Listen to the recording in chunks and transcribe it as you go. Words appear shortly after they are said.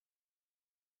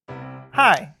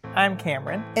Hi, I'm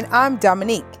Cameron. And I'm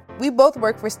Dominique. We both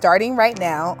work for Starting Right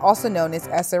Now, also known as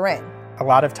SRN. A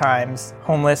lot of times,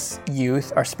 homeless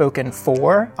youth are spoken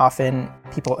for. Often,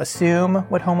 people assume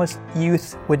what homeless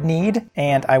youth would need,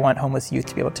 and I want homeless youth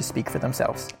to be able to speak for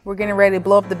themselves. We're getting ready to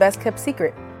blow up the best-kept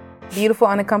secret. Beautiful,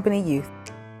 unaccompanied youth.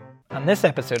 On this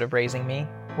episode of Raising Me,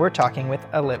 we're talking with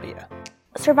Olivia.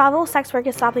 Survival sex work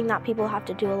is something that people have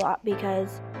to do a lot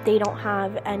because they don't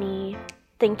have anything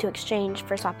to exchange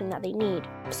for something that they need.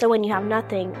 So when you have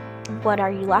nothing, what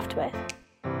are you left with?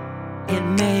 It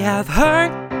may have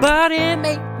hurt, but it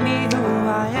made me who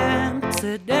I am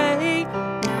today.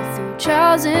 Now through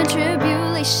trials and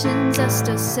tribulations, I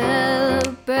still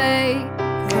celebrate.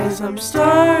 'Cause I'm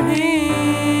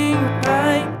starting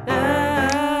right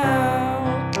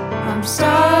now. I'm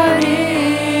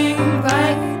starting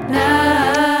right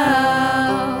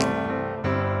now.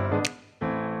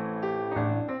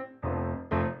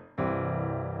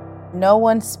 No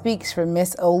one speaks for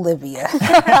Miss Olivia.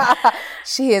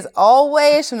 She has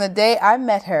always, from the day I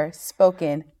met her,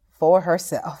 spoken for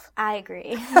herself. I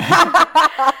agree.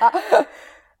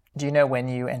 Do you know when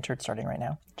you entered Starting Right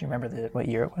Now? Do you remember what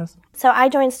year it was? So I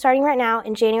joined Starting Right Now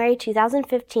in January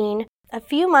 2015, a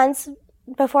few months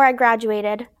before I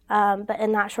graduated, but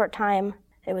in that short time,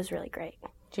 it was really great.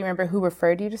 Do you remember who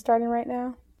referred you to Starting Right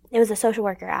Now? It was a social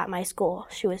worker at my school.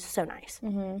 She was so nice.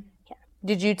 Mm-hmm. Yeah.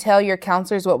 Did you tell your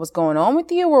counselors what was going on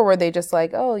with you, or were they just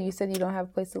like, oh, you said you don't have a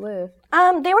place to live?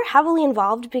 They were heavily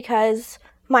involved because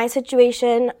my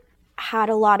situation had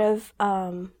a lot of,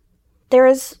 there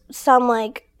was some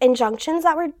injunctions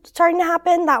that were starting to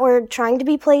happen that were trying to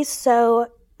be placed. So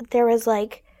there was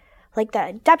like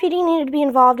the deputy needed to be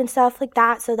involved and stuff like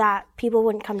that so that people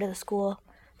wouldn't come to the school.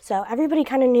 So everybody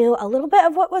kind of knew a little bit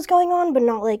of what was going on, but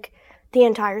not the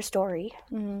entire story.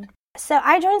 Mm-hmm. So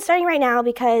I joined Starting Right Now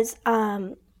because I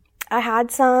had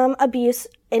some abuse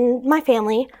in my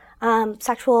family,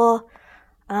 sexual,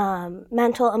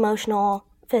 mental, emotional,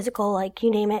 physical,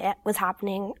 you name it, it was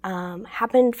happening.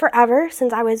 Happened forever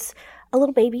since I was a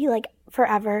little baby,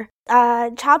 forever.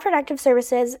 Child Protective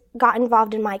Services got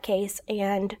involved in my case,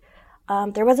 and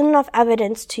there wasn't enough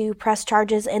evidence to press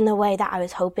charges in the way that I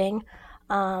was hoping.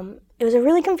 It was a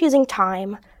really confusing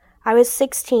time. I was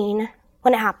 16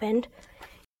 when it happened.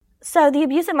 So the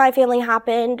abuse in my family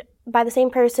happened by the same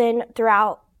person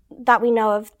throughout that we know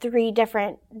of 3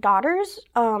 different daughters,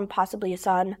 possibly a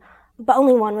son, but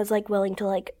only one was willing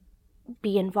to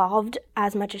be involved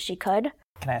as much as she could.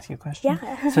 Can I ask you a question?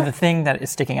 Yeah. So the thing that is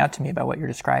sticking out to me about what you're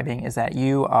describing is that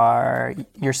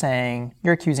you're saying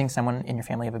you're accusing someone in your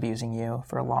family of abusing you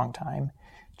for a long time.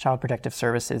 Child Protective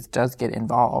Services does get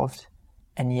involved,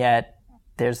 and yet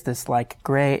there's this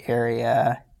gray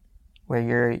area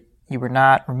where you were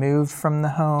not removed from the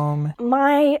home.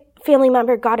 My family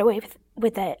member got away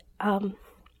with it.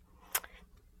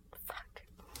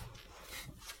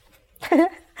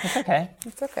 It's okay.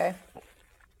 It's okay.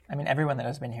 I mean, everyone that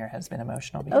has been here has been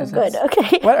emotional because good.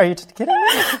 Okay. What, are you kidding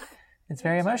me? It's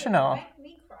very emotional.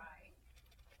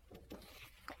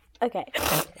 Okay.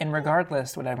 And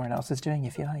regardless what everyone else is doing,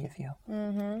 you feel how you feel.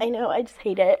 Mm-hmm. I know, I just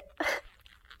hate it.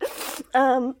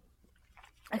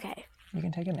 Okay. You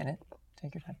can take a minute.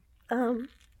 Take your time.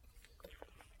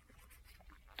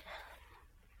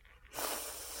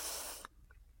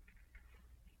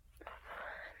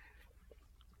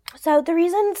 So the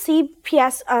reason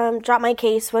CPS dropped my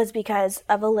case was because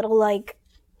of a little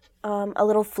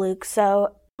fluke.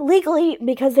 So legally,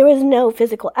 because there was no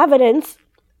physical evidence,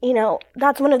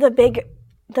 that's one of the big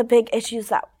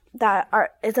issues that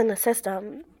is in the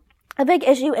system. A big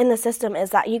issue in the system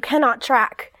is that you cannot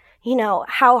track,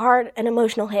 how hard an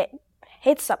emotional hit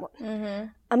hits someone. Mm-hmm.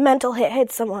 A mental hit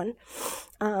hits someone.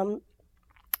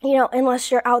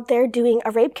 Unless you're out there doing a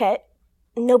rape kit,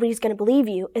 nobody's going to believe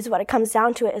you, is what it comes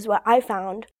down to, is what I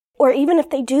found. Or even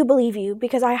if they do believe you,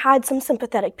 because I had some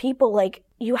sympathetic people,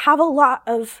 you have a lot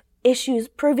of issues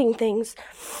proving things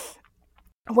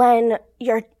when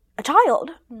you're a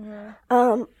child.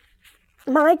 Mm-hmm.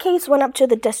 My case went up to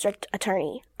the district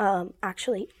attorney,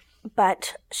 actually,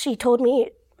 but she told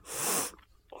me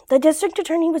the district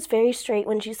attorney was very straight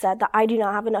when she said that I do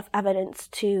not have enough evidence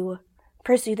to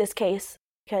pursue this case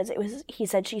because it was he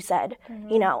said, she said,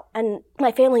 and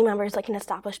my family member is an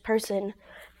established person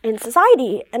in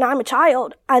society, and I'm a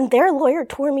child, and their lawyer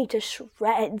tore me to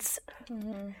shreds,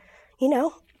 And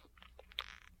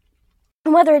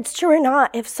whether it's true or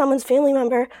not, if someone's family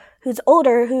member who's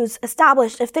older, who's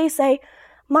established, if they say,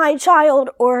 my child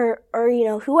or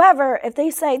whoever, if they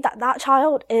say that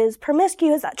child is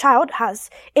promiscuous, that child has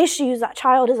issues, that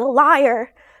child is a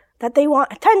liar, that they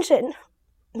want attention,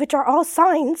 which are all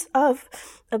signs of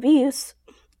abuse,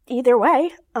 either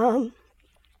way.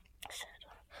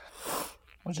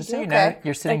 Well, just so you know,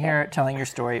 you're sitting here telling your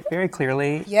story very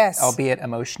clearly, yes, albeit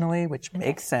emotionally, which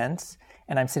makes sense.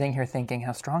 And I'm sitting here thinking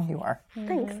how strong you are.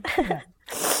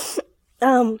 Thanks.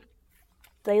 Yeah.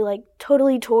 They like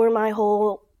totally tore my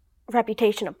whole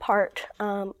reputation apart.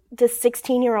 This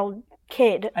 16-year-old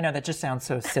kid. I know that just sounds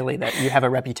so silly that you have a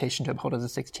reputation to uphold as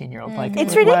a 16-year-old. Like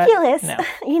it's ridiculous. No.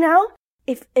 You know,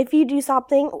 if you do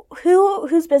something,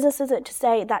 whose business is it to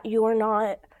say that you are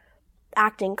not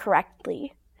acting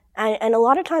correctly? And a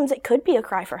lot of times it could be a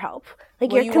cry for help.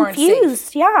 Like you're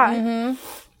confused. Yeah. Mm-hmm.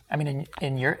 I mean,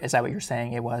 is that what you're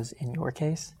saying it was in your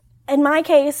case? In my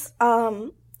case,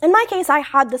 I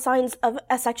had the signs of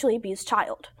a sexually abused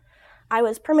child. I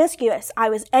was promiscuous. I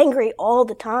was angry all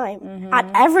the time at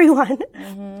everyone.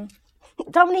 Mm-hmm.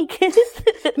 Dominique.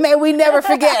 May we never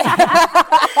forget.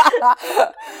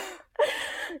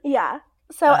 Yeah.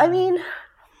 So, I mean...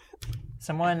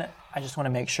 I just want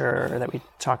to make sure that we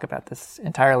talk about this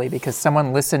entirely because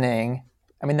someone listening,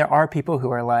 I mean, there are people who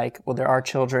are like, well, there are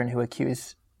children who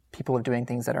accuse people of doing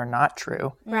things that are not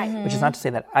true. Right. Which is not to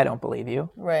say that I don't believe you.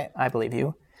 Right. I believe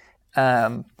you.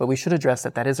 But we should address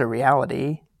that is a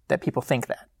reality that people think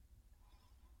that.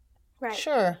 Right.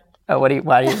 Sure. Oh,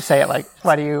 why do you say it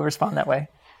why do you respond that way?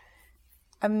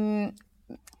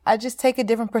 I just take a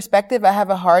different perspective. I have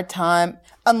a hard time,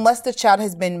 unless the child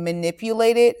has been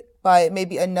manipulated by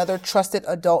maybe another trusted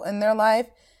adult in their life,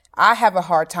 I have a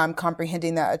hard time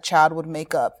comprehending that a child would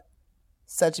make up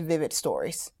such vivid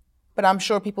stories. But I'm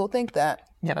sure people think that.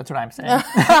 Yeah, that's what I'm saying.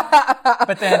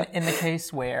 But then in the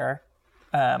case where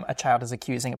a child is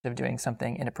accusing of doing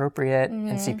something inappropriate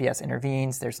and CPS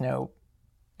intervenes, there's no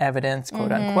evidence,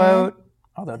 quote unquote,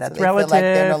 although that's relative. Feel like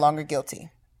they're no longer guilty.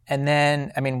 And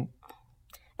then, I mean,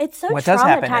 it's so what does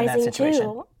happen in that traumatizing situation?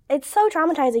 too. It's so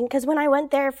traumatizing because when I went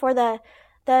there for the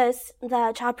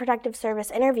Child Protective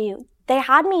Service interview, they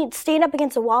had me stand up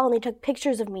against a wall and they took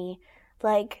pictures of me,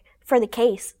 like, for the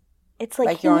case. It's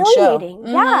like humiliating. Mm-hmm.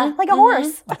 Yeah, like a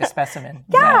horse. Like a specimen.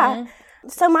 Yeah.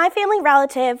 So my family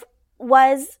relative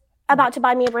was about to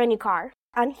buy me a brand new car.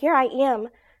 And here I am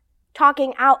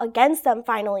talking out against them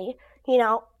finally, you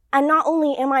know. And not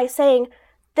only am I saying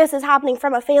this is happening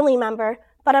from a family member,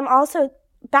 but I'm also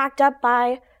backed up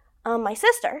by my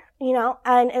sister, you know.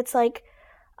 And it's like...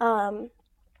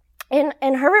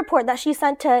 In her report that she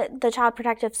sent to the Child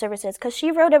Protective Services, because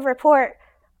she wrote a report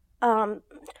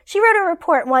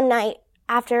one night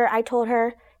after I told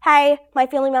her, hey, my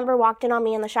family member walked in on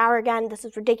me in the shower again. This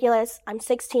is ridiculous. I'm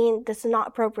 16. This is not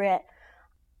appropriate.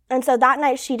 And so that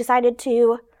night she decided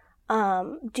to,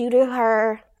 due to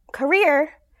her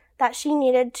career, that she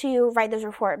needed to write this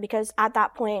report because at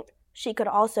that point she could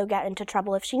also get into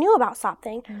trouble if she knew about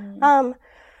something.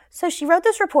 So she wrote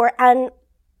this report, and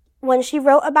when she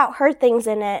wrote about her things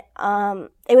in it,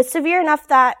 it was severe enough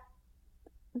that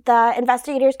the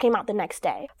investigators came out the next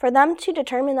day. For them to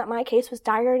determine that my case was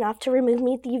dire enough to remove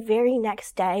me the very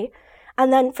next day,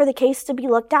 and then for the case to be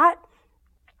looked at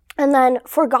and then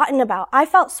forgotten about. I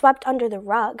felt swept under the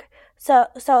rug. So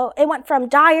it went from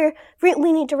dire,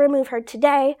 we need to remove her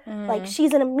today, like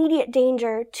she's in immediate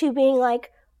danger, to being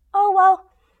like, oh, well,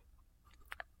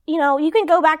 you know, you can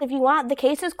go back if you want. The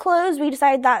case is closed. We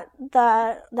decided that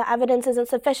the evidence isn't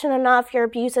sufficient enough. Your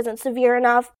abuse isn't severe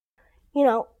enough. You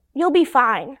know, you'll be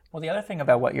fine. Well, the other thing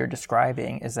about what you're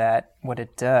describing is that what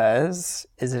it does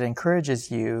is it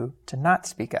encourages you to not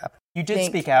speak up. You did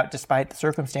speak out despite the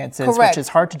circumstances, Correct. which is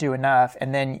hard to do enough.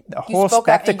 And then the whole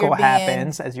spectacle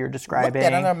happens as you're describing.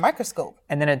 Looked at under a microscope.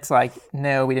 And then it's like,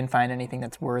 no, we didn't find anything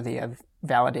that's worthy of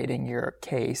validating your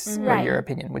case or your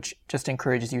opinion, which just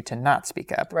encourages you to not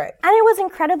speak up. Right. And it was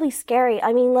incredibly scary.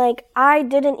 I mean, like, I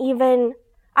didn't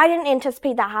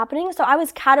anticipate that happening. So I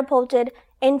was catapulted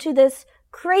into this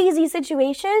crazy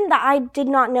situation that I did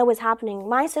not know was happening.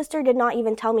 My sister did not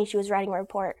even tell me she was writing a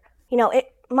report. You know,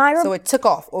 so it took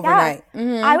off overnight.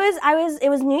 Yeah. It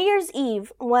was New Year's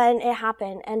Eve when it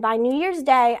happened. And by New Year's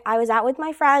Day, I was out with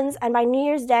my friends. And by New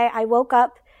Year's Day, I woke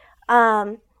up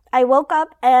and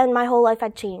my whole life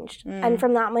had changed. And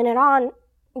from that minute on,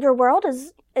 your world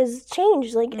is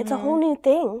changed. Like, it's a whole new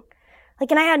thing.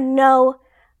 Like, and I had no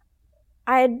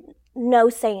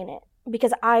say in it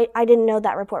because I didn't know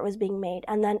that report was being made.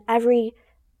 And then every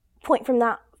point from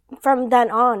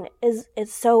then on is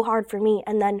so hard for me.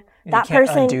 And then that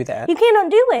person, undo that. You can't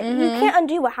undo it. You can't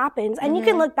undo what happens. And you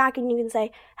can look back and you can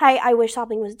say, hey, I wish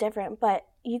something was different, but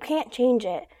you can't change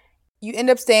it. You end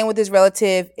up staying with this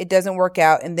relative, it doesn't work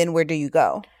out, and then where do you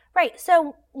go? Right.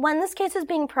 So when this case is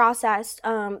being processed,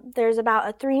 there's about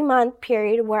a 3-month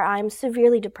period where I'm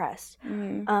severely depressed.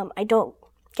 I don't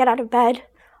get out of bed.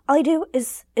 all I do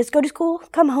is go to school,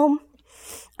 come home.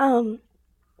 And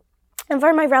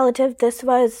for my relative,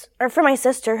 for my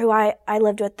sister who I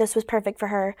lived with, this was perfect for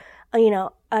her.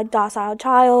 A docile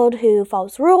child who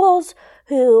follows rules,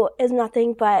 who is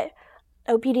nothing but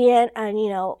obedient and,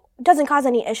 doesn't cause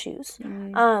any issues.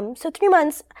 So 3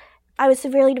 months, I was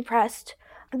severely depressed.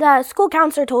 The school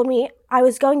counselor told me I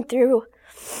was going through,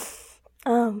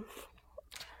 so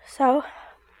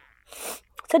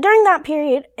during that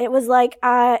period, it was like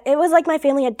my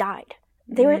family had died.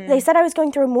 They said I was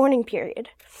going through a mourning period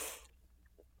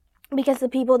because the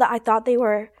people that I thought they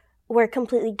were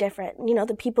completely different.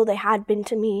 The people they had been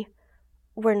to me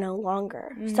were no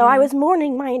longer. So I was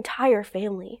mourning my entire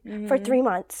family for 3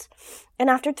 months. And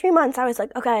after 3 months, I was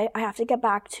like, okay, I have to get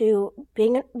back to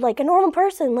being a normal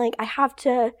person. Like, I have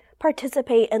to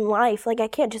participate in life. Like, I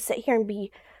can't just sit here and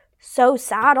be so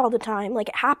sad all the time. Like,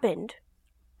 it happened.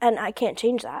 And I can't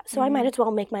change that. So I might as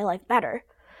well make my life better.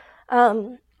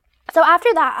 So after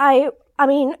that,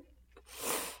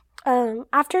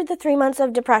 after the 3 months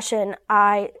of depression,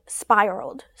 I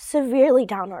spiraled severely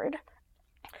downward.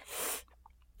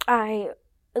 My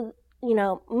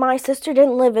sister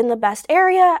didn't live in the best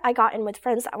area. I got in with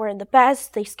friends that were in the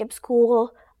best. They skipped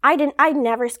school. I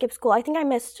never skipped school. I think I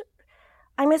missed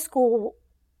school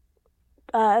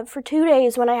for 2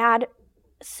 days when I had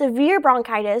severe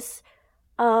bronchitis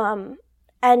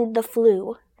and the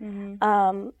flu. And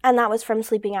that was from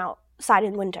sleeping outside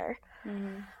in winter.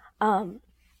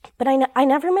 But I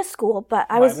never missed school, but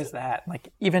Why was that?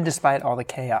 Like, even despite all the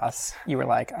chaos, you were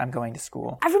like, I'm going to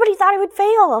school. Everybody thought I would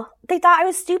fail. They thought I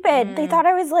was stupid. They thought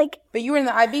I was like... But you were in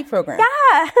the IB program.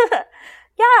 Yeah.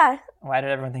 Yeah. Why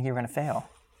did everyone think you were going to fail?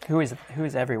 Who is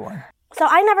everyone? So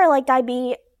I never liked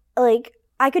IB. Like,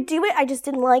 I could do it, I just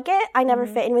didn't like it. I never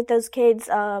fit in with those kids.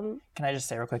 Can I just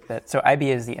say real quick that, so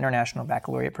IB is the International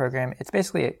Baccalaureate Program. It's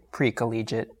basically a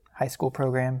pre-collegiate high school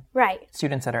program. Right.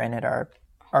 Students that are in it are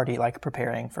already,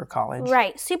 preparing for college.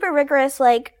 Right. Super rigorous,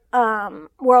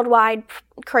 worldwide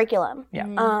curriculum.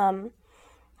 Yeah.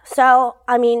 So,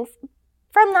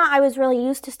 from that, I was really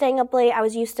used to staying up late. I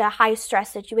was used to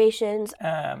high-stress situations.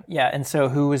 Yeah, and so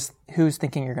who's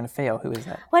thinking you're going to fail? Who is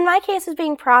that? When my case was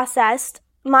being processed,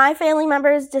 my family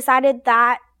members decided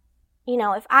that,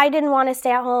 if I didn't want to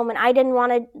stay at home and I didn't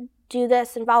want to do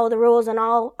this and follow the rules and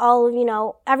all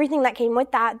of, everything that came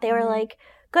with that, they were like,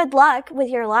 good luck with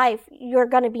your life. You're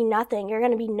going to be nothing. You're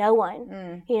going to be no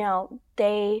one.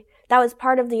 That was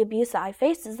part of the abuse that I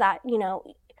faced, is that,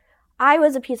 I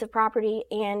was a piece of property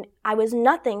and I was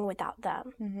nothing without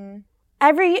them.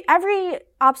 Every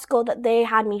obstacle that they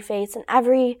had me face and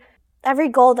every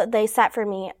goal that they set for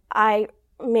me, I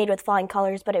made with flying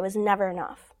colors, but it was never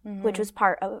enough, which was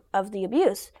part of the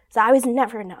abuse. So I was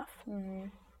never enough.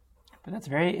 But that's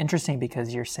very interesting,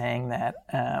 because you're saying that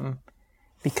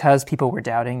because people were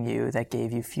doubting you, that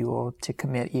gave you fuel to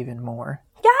commit even more.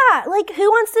 Yeah, who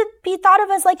wants to be thought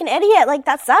of as an idiot?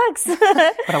 That sucks.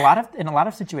 But in a lot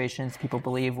of situations, people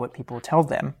believe what people tell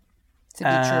them to be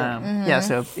true. Yeah,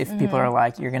 so if people are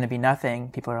like, you're going to be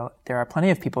nothing, there are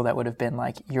plenty of people that would have been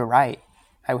like, you're right,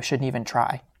 I shouldn't even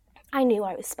try. I knew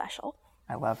I was special.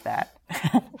 I love that.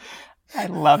 I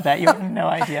love that. You have no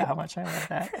idea how much I love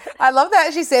that. I love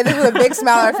that she said this with a big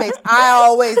smile on her face. I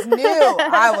always knew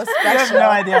I was special. You have no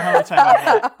idea how much I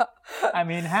love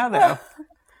that. How though?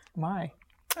 Why?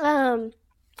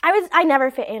 I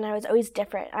never fit in. I was always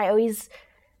different. I always,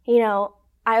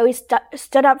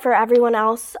 stood up for everyone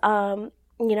else.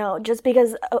 Just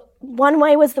because one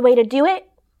way was the way to do it.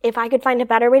 If I could find a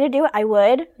better way to do it, I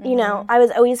would. I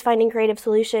was always finding creative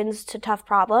solutions to tough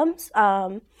problems.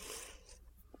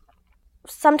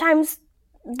 Sometimes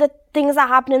the things that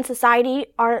happen in society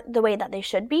aren't the way that they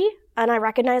should be, and I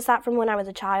recognized that from when I was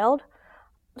a child.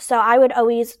 So I would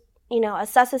always,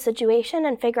 assess a situation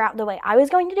and figure out the way I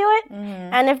was going to do it.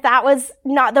 And if that was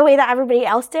not the way that everybody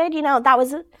else did, that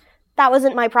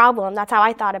wasn't my problem. That's how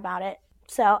I thought about it.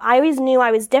 So I always knew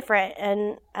I was different,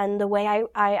 and the way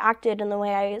I acted and the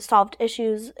way I solved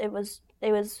issues, it was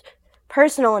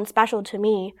personal and special to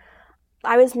me.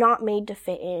 I was not made to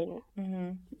fit in.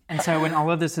 And so when all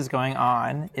of this is going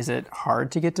on, is it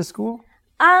hard to get to school?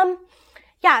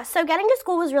 Yeah, so getting to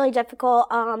school was really difficult.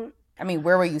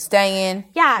 Where were you staying?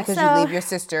 Yeah, because you leave your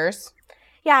sisters.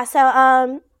 Yeah,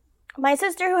 so my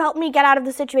sister, who helped me get out of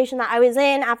the situation that I was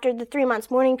in after the 3 months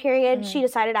mourning period, she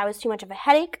decided I was too much of a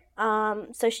headache.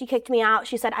 So she kicked me out.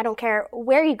 She said, I don't care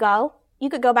where you go. You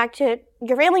could go back to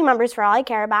your family members for all I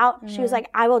care about. She was like,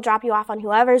 I will drop you off on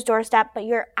whoever's doorstep, but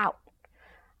you're out.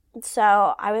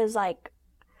 So I was like,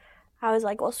 I was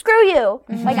like, well, screw you.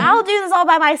 Like, I'll do this all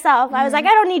by myself. I was like,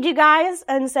 I don't need you guys.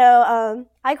 And so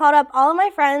I called up all of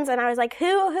my friends, and I was like,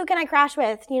 who can I crash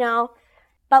with, you know?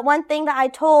 But one thing that I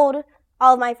told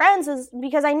all of my friends was,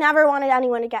 because I never wanted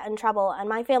anyone to get in trouble, and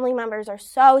my family members are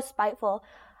so spiteful.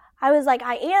 I was like,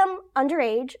 I am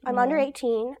underage. I'm under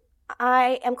 18.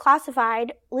 I am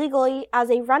classified legally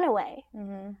as a runaway.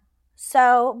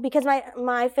 So because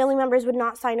my family members would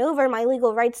not sign over my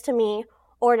legal rights to me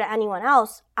or to anyone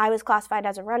else, I was classified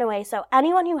as a runaway. So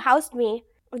anyone who housed me,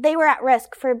 they were at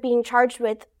risk for being charged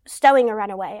with stowing a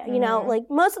runaway. You know, like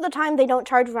most of the time they don't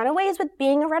charge runaways with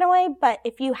being a runaway, but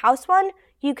if you house one,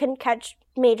 you can catch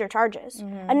major charges.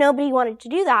 And nobody wanted to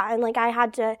do that. And like I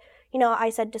had to, you know, I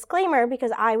said disclaimer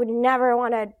because I would never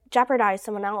want to jeopardize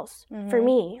someone else for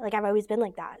me. Like I've always been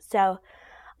like that. So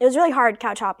it was really hard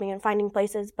couch hopping and finding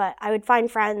places, but I would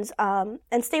find friends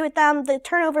and stay with them. The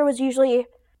turnover was usually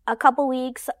a couple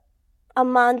weeks, a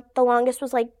month. The longest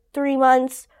was like 3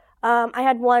 months. I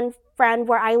had one friend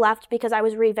where I left because I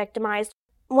was re-victimized.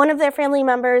 One of their family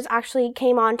members actually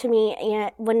came on to me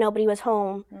when nobody was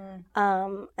home.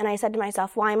 And I said to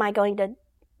myself, why am I going to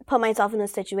put myself in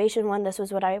this situation when this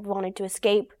was what I wanted to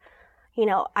escape? You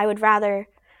know, I would rather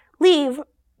leave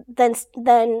than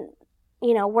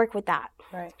you know, work with that.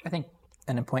 Right. I think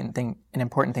an important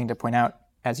thing to point out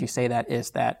as you say that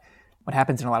is that what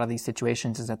happens in a lot of these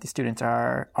situations is that the students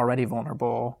are already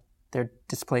vulnerable. They're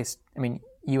displaced. I mean,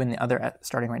 you and the other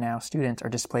starting right now students are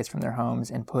displaced from their homes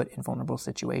and put in vulnerable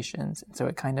situations. And so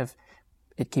it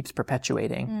keeps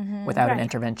perpetuating without an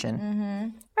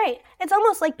intervention. Right. It's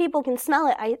almost like people can smell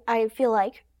it. I feel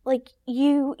like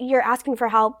you're asking for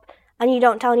help and you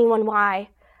don't tell anyone why,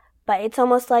 but it's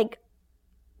almost like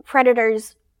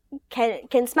predators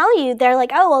can smell you. They're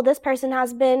like, oh, well, this person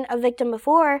has been a victim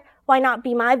before. Why not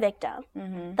be my victim?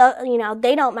 You know,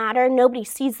 they don't matter. Nobody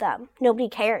sees them. Nobody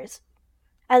cares.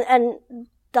 And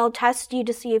they'll test you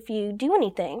to see if you do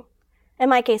anything. In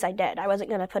my case, I did. I wasn't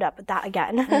going to put up with that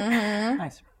again.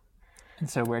 Nice. And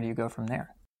so where do you go from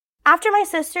there? After my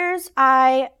sisters,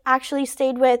 I actually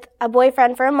stayed with a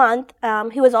boyfriend for a month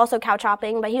who was also couch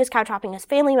hopping, but he was couch hopping his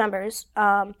family members.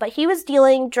 But he was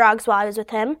dealing drugs while I was with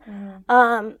him.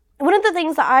 One of the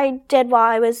things that I did while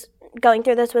I was going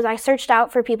through this was I searched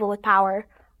out for people with power.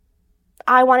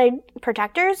 I wanted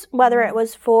protectors, whether it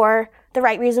was for the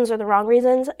right reasons or the wrong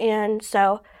reasons. And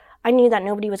so I knew that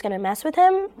nobody was going to mess with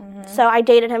him. So I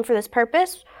dated him for this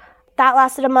purpose. That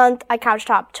lasted a month. I couch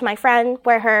hopped to my friend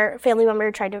where her family member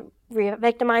tried to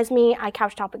re-victimize me. I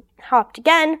couch hopped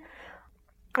again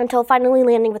until finally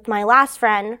landing with my last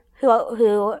friend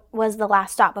who was the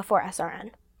last stop before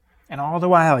SRN. And all the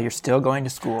while, you're still going to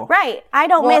school. Right. I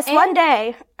don't miss one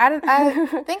day. I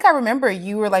think I remember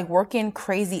you were like working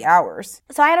crazy hours.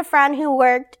 So I had a friend who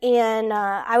worked, and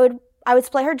I would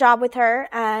split her job with her,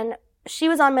 and she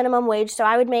was on minimum wage, so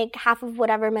I would make half of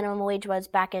whatever minimum wage was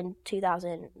back in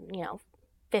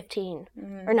 2015.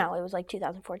 Or no, it was like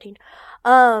 2014. So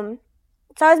I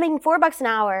was making $4 an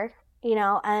hour, you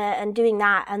know, and doing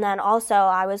that. And then also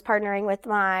I was partnering with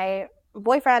my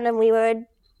boyfriend, and we would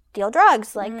deal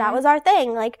drugs. Like that was our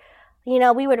thing. Like, you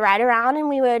know, we would ride around and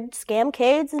we would scam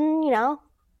kids, and, you know,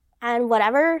 and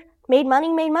whatever made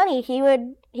money. He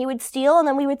would steal, and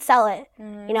then we would sell it.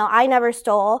 You know, I never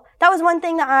stole. That was one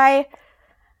thing that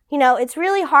you know, it's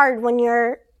really hard when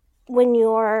you're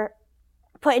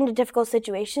put into difficult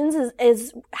situations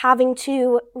is having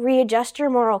to readjust your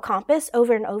moral compass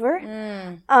over and over.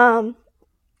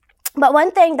 But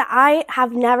one thing that I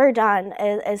have never done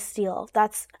is steal.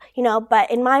 That's, you know,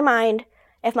 but in my mind,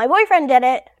 if my boyfriend did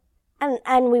it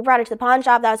and we brought it to the pawn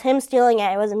shop, that was him stealing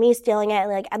it. It wasn't me stealing it.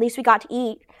 Like, at least we got to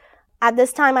eat. At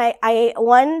this time, I ate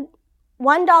 $1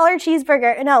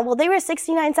 cheeseburger. No, well, they were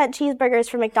 69-cent cheeseburgers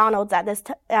from McDonald's at this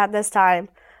time.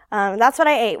 That's what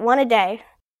I ate, one a day.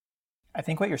 I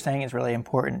think what you're saying is really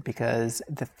important, because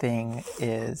the thing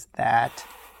is that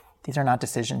these are not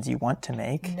decisions you want to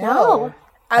make. No.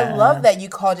 I love that you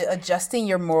called it adjusting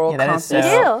your moral compass. That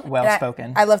is so well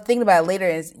spoken. I love thinking about it later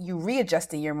as you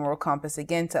readjusting your moral compass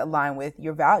again to align with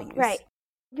your values. Right.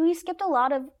 We skipped a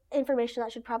lot of information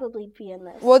that should probably be in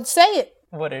this. Well, say it.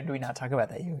 What did we not talk about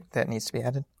that needs to be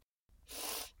added?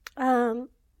 I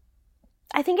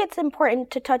think it's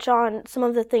important to touch on some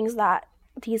of the things that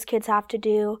these kids have to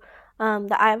do,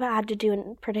 that I've had to do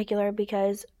in particular,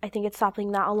 because I think it's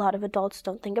something that a lot of adults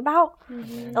don't think about.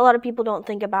 A lot of people don't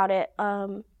think about it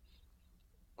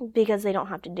because they don't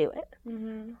have to do it.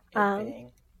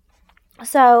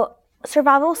 So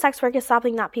survival sex work is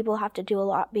something that people have to do a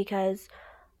lot because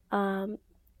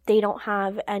they don't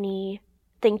have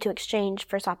anything to exchange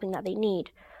for something that they need.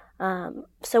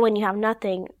 So when you have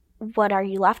nothing, what are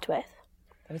you left with?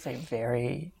 That is a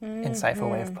very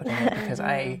insightful way of putting it, because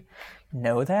I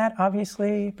know that,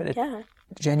 obviously, but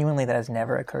genuinely that has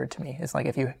never occurred to me. It's like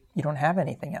if you don't have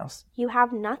anything else. You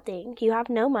have nothing. You have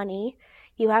no money.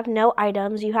 You have no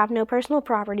items. You have no personal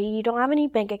property. You don't have any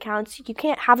bank accounts. You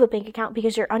can't have a bank account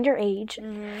because you're underage.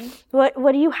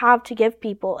 What do you have to give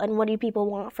people, and what do people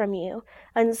want from you?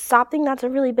 And something that's a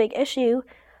really big issue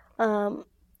in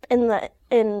the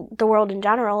world in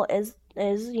general is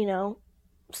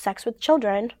sex with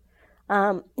children.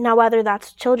 Now, whether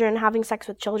that's children having sex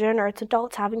with children or it's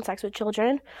adults having sex with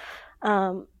children,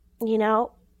 it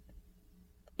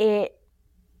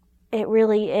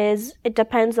really is. It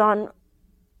depends on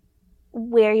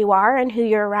where you are and who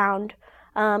you're around.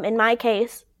 In my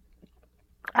case,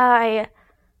 I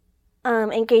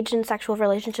engaged in sexual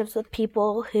relationships with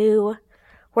people who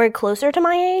were closer to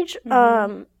my age,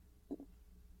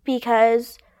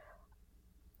 because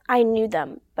I knew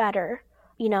them better,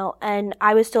 and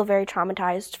I was still very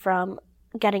traumatized from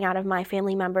getting out of my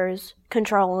family members'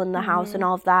 control in the house and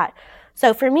all of that.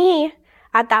 So for me,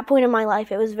 at that point in my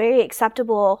life, it was very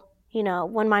acceptable,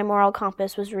 when my moral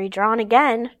compass was redrawn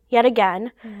yet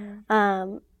again,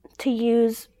 to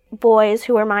use boys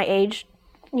who were my age,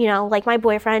 like my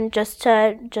boyfriend, just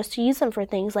to use them for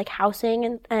things like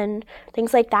housing and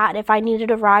things like that. If I needed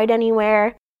a ride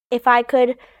anywhere, if I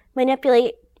could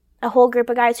manipulate a whole group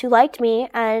of guys who liked me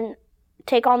and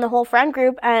take on the whole friend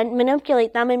group and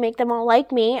manipulate them and make them all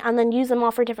like me, and then use them all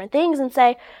for different things and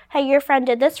say, hey, your friend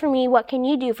did this for me, what can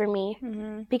you do for me?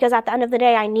 Because at the end of the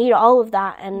day, I need all of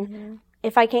that, and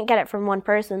if I can't get it from one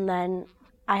person, then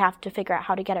I have to figure out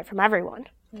how to get it from everyone.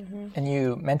 And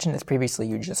you mentioned this previously,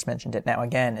 you just mentioned it now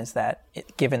again, is that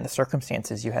given the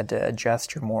circumstances, you had to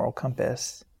adjust your moral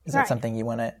compass. Is that something you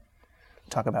want to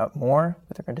talk about more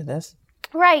with regard to this?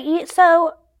 Right.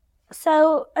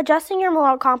 So adjusting your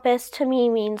moral compass to me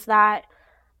means that,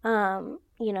 some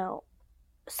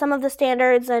of the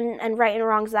standards and right and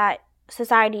wrongs that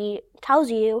society tells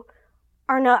you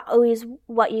are not always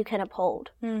what you can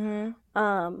uphold. When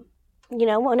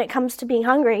it comes to being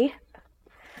hungry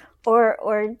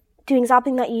or doing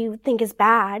something that you think is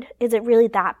bad, is it really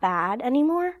that bad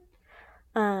anymore?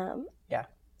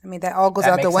 I mean, that all goes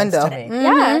out the window.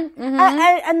 Yeah.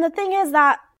 And the thing is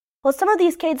that, well, some of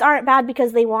these kids aren't bad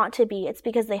because they want to be. It's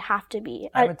because they have to be.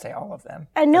 I would say all of them.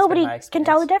 And nobody can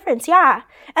tell the difference. Yeah.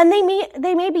 And they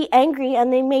may be angry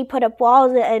and they may put up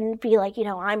walls and be like,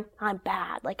 I'm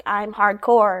bad. Like, I'm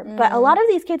hardcore. But a lot of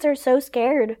these kids are so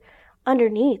scared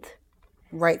underneath.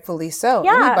 Rightfully so.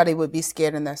 Yeah. Anybody would be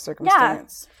scared in that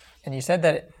circumstance. Yeah. And you said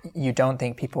that you don't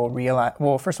think people realize...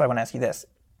 Well, first of all, I want to ask you this.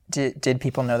 Did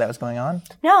people know that was going on?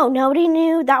 No, nobody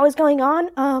knew that was going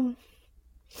on.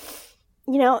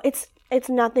 It's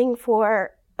nothing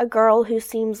for a girl who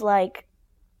seems like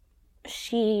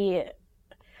I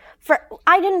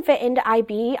didn't fit into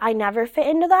IB. I never fit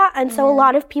into that. And so a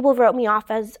lot of people wrote me off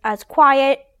as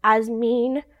quiet, as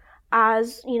mean,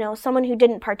 as, someone who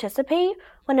didn't participate,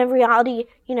 when in reality,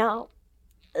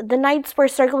 the nights were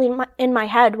circling in my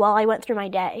head while I went through my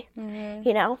day,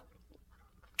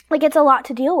 Like, it's a lot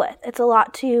to deal with. It's a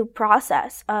lot to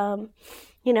process.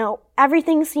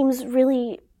 Everything seems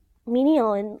really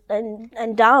menial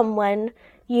and dumb when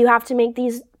you have to make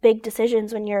these big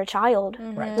decisions when you're a child.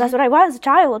 Right. That's what I was, a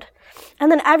child.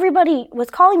 And then everybody was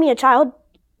calling me a child,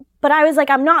 but I was like,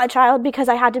 I'm not a child because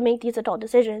I had to make these adult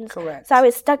decisions. Correct. So I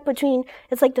was stuck between,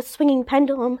 it's like the swinging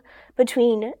pendulum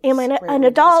between, am I an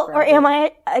adult or am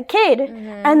I a kid?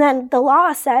 And then the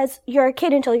law says you're a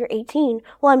kid until you're 18.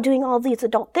 Well, I'm doing all these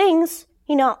adult things,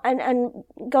 and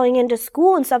going into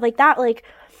school and stuff like that. Like,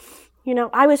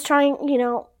 I was trying,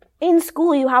 in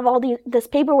school, you have all this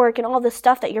paperwork and all this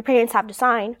stuff that your parents have to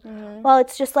sign. Well,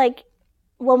 it's just like,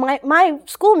 well, my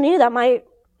school knew that my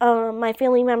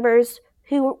family members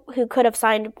who could have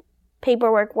signed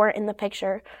paperwork weren't in the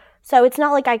picture. So it's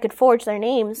not like I could forge their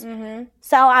names.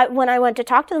 So when I went to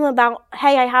talk to them about,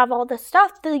 hey, I have all this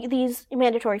stuff, these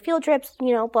mandatory field trips,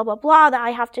 blah, blah, blah, that I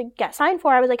have to get signed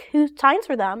for, I was like, who signs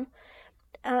for them?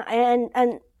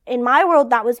 And in my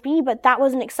world, that was me, but that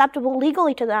wasn't acceptable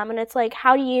legally to them. And it's like,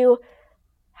 how do you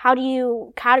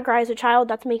categorize a child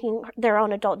that's making their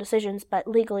own adult decisions, but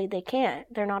legally they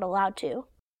can't? They're not allowed to.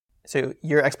 So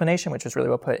your explanation, which was really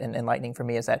well put and enlightening for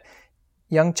me, is that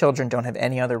young children don't have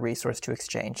any other resource to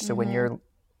exchange. So when you're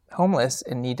homeless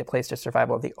and need a place to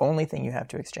survival, the only thing you have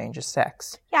to exchange is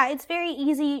sex. Yeah, it's very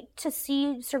easy to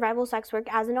see survival sex work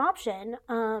as an option.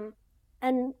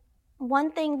 And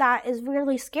one thing that is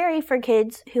really scary for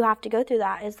kids who have to go through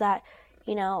that is that,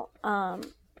 it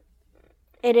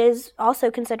is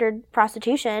also considered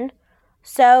prostitution.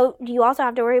 So you also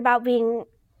have to worry about being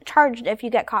charged if you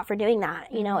get caught for doing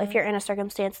that, you know, if you're in a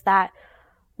circumstance that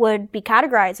would be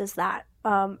categorized as that.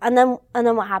 And then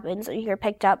what happens? You're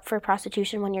picked up for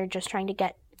prostitution when you're just trying to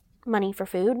get money for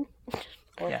food.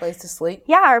 Or a place to sleep.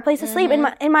 Yeah, or a place to sleep.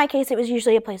 In my case, it was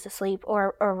usually a place to sleep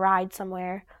or a ride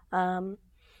somewhere.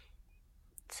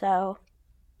 So,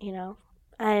 you know,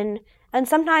 and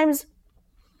sometimes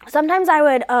I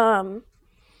would,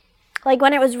 like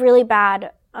when it was really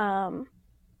bad, I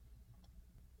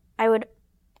would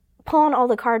pull on all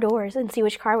the car doors and see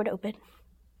which car would open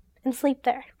and sleep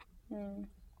there.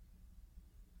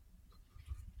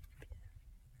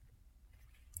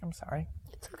 I'm sorry.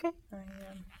 It's okay.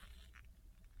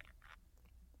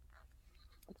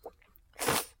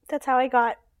 That's how I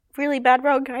got really bad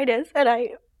bronchitis, and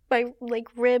my like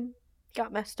rib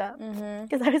got messed up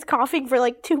because I was coughing for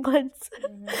like 2 months.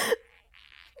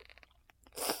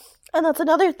 And that's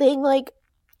another thing, like.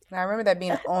 And I remember that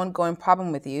being an ongoing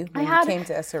problem with you when you came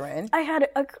to SRN. I had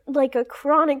a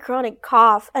chronic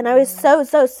cough, and I was so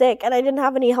sick, and I didn't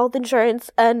have any health insurance,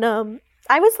 and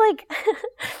I was like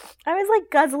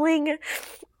guzzling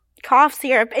cough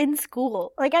syrup in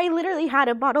school. Like I literally had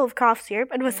a bottle of cough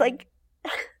syrup and was like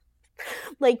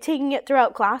taking it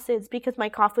throughout classes because my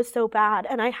cough was so bad,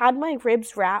 and I had my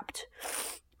ribs wrapped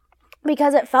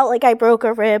because it felt like I broke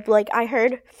a rib. Like I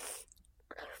heard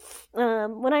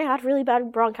when I had really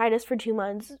bad bronchitis for 2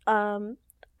 months, I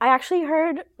actually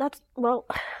heard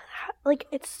like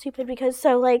it's stupid because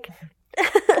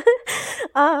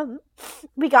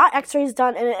we got x-rays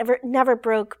done and it never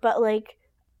broke, but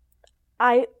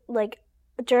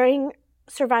during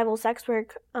survival sex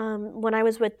work, when I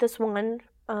was with this one,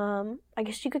 I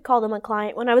guess you could call them a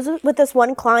client, when I was with this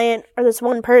one client or this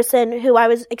one person who I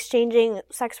was exchanging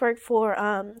sex work for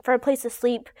a place to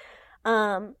sleep,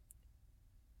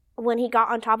 when he got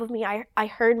on top of me, I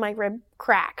heard my rib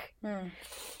crack.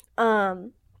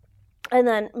 And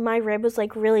then my rib was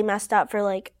like really messed up for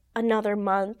like another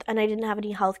month, and I didn't have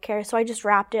any health care, so I just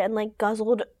wrapped it and like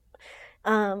guzzled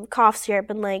cough syrup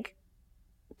and like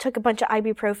took a bunch of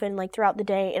ibuprofen like throughout the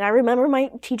day. And I remember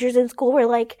my teachers in school were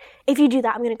like, if you do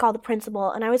that, I'm gonna call the principal.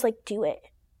 And I was like, do it.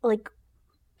 Like,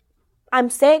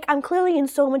 I'm sick, I'm clearly in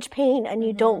so much pain, and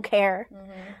you don't care.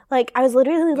 Like, I was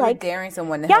literally You're like daring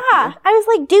someone to help you. I was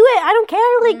like, do it, I don't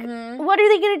care. Like, what are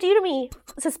they gonna do to me?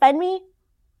 Suspend me?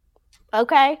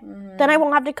 Okay, then I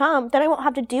won't have to come. Then I won't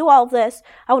have to do all of this.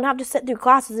 I won't have to sit through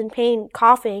classes in pain,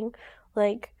 coughing.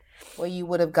 Like, well, you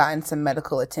would have gotten some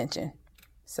medical attention.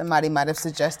 Somebody might have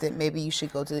suggested maybe you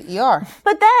should go to the ER.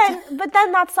 But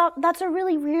then that's a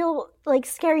really real, like,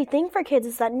 scary thing for kids,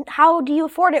 is that how do you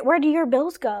afford it? Where do your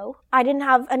bills go? I didn't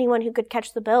have anyone who could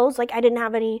catch the bills. Like, I didn't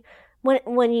have any.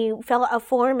 When you fill out a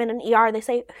form in an ER, they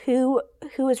say who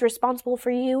is responsible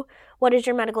for you. What is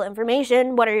your medical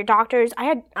information? What are your doctors?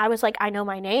 I was like, I know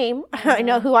my name. I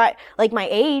know who like my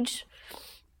age.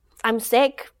 I'm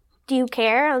sick. Do you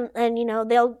care? And you know,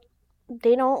 they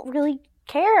don't really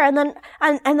care. And then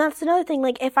and that's another thing.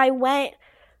 Like, if I went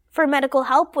for medical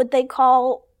help, would they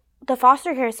call the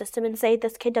foster care system and say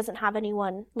this kid doesn't have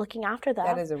anyone looking after them?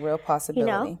 That is a real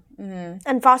possibility. You know?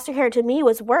 And foster care to me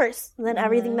was worse than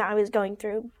everything that I was going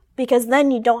through, because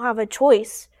then you don't have a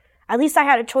choice. At least I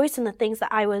had a choice in the things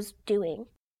that I was doing.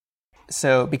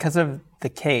 So because of the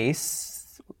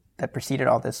case that preceded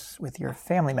all this with your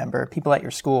family member, people at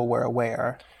your school were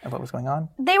aware of what was going on?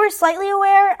 They were slightly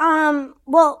aware.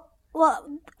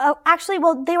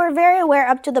 They were very aware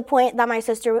up to the point that my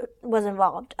sister was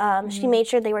involved. She made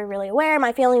sure they were really aware.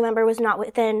 My family member was not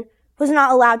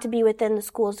allowed to be within the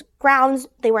school's grounds.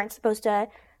 They weren't supposed to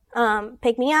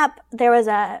pick me up. There was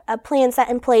a plan set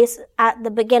in place at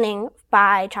the beginning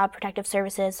by Child Protective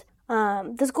Services.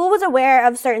 The school was aware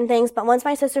of certain things, but once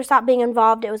my sister stopped being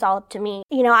involved, it was all up to me.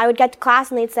 You know, I would get to class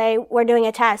and they'd say, we're doing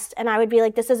a test, and I would be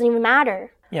like, this doesn't even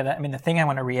matter. Yeah, the thing I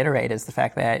want to reiterate is the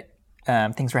fact that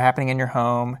things were happening in your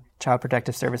home. Child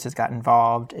Protective Services got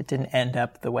involved. It didn't end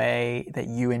up the way that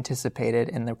you anticipated,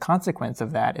 and the consequence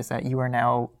of that is that you are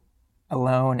now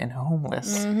alone and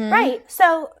homeless. Right.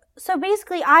 So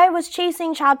basically, I was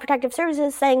chasing Child Protective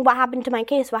Services, saying, what happened to my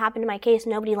case? What happened to my case?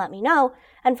 Nobody let me know.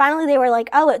 And finally, they were like,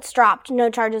 oh, it's dropped.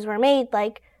 No charges were made.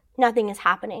 Like, nothing is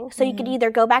happening. So you could either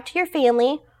go back to your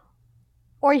family,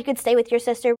 or you could stay with your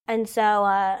sister. And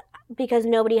so, because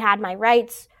nobody had my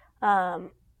rights,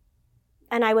 and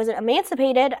I wasn't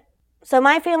emancipated, so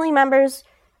my family members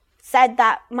said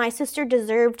that my sister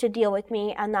deserved to deal with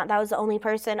me, and that was the only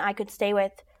person I could stay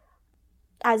with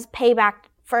as payback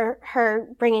for her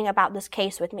bringing about this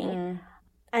case with me.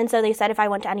 And so they said if I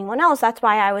went to anyone else, that's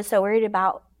why I was so worried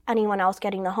about anyone else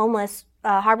getting the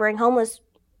harboring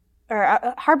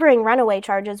runaway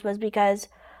charges, was because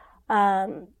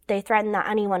they threatened that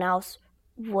anyone else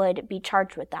would be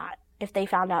charged with that if they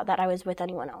found out that I was with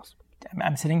anyone else.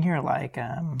 I'm sitting here like,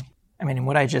 in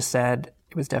what I just said,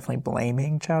 it was definitely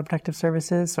blaming Child Protective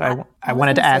Services. So I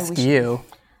wanted to ask you.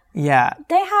 Yeah.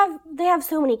 They have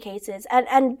so many cases.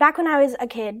 And back when I was a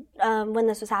kid, when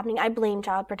this was happening, I blamed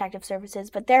Child Protective Services,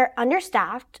 but they're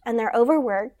understaffed and they're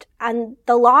overworked and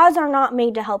the laws are not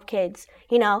made to help kids.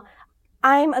 You know,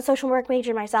 I'm a social work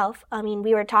major myself. I mean,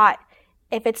 we were taught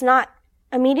if it's not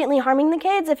immediately harming the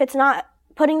kids, if it's not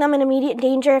putting them in immediate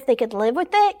danger, if they could live with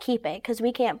it, keep it, because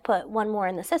we can't put one more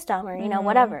in the system or,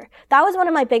 whatever. That was one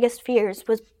of my biggest fears,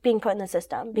 was being put in the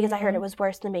system, because I heard it was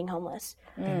worse than being homeless.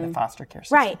 Being in the foster care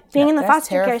system. Right. Being in the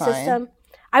foster care system.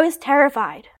 I was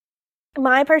terrified.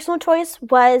 My personal choice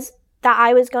was that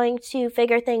I was going to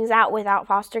figure things out without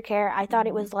foster care. I thought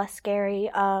it was less scary,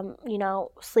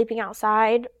 sleeping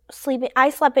outside. I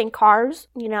slept in cars,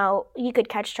 you could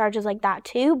catch charges like that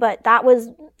too, but that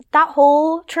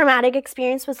whole traumatic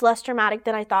experience was less traumatic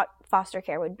than I thought foster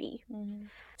care would be.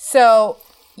 So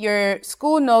your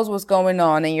school knows what's going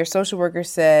on and your social worker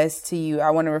says to you, I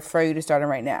want to refer you to starting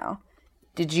right now.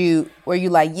 Were you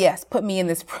like, yes, put me in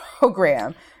this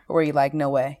program? Or were you like, no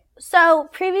way? So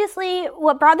previously,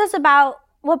 what brought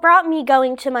me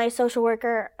going to my social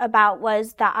worker about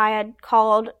was that I had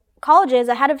called colleges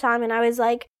ahead of time and I was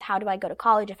like, how do I go to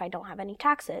college if I don't have any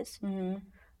taxes? Mm-hmm.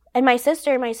 And my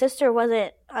sister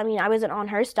wasn't, I wasn't on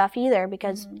her stuff either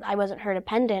because I wasn't her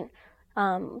dependent,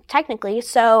 technically.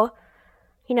 So,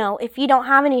 if you don't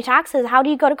have any taxes, how do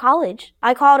you go to college?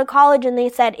 I called a college and they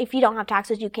said, if you don't have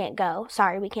taxes, you can't go.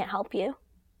 Sorry, we can't help you.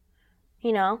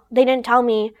 They didn't tell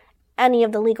me any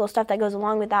of the legal stuff that goes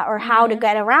along with that or how to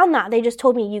get around that. They just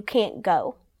told me you can't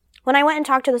go. When I went and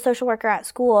talked to the social worker at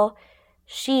school,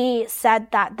 she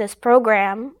said that this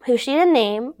program, who she didn't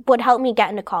name, would help me get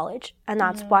into college. And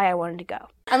that's why I wanted to go.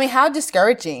 How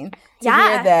discouraging to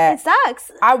hear that. It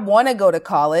sucks. I want to go to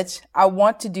college. I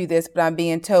want to do this, but I'm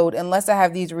being told, unless I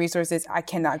have these resources, I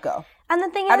cannot go. And the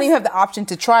thing I don't even have the option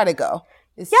to try to go.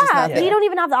 It's just not there. You don't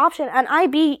even have the option. And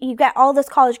IB, you get all this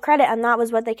college credit, and that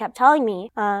was what they kept telling me.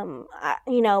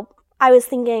 I was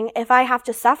thinking, if I have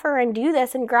to suffer and do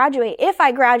this and graduate, if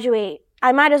I graduate,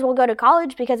 I might as well go to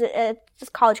college because it's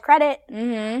just college credit.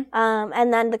 Mm-hmm.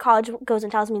 And then the college goes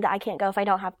and tells me that I can't go if I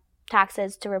don't have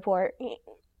taxes to report.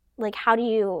 Like, how do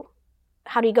you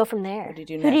go from there? What do you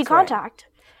do next? Who do you contact?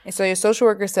 Right. And so your social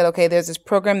worker said, okay, there's this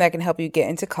program that can help you get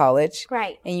into college.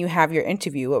 Right. And you have your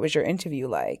interview. What was your interview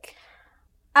like?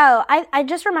 Oh, I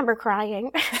just remember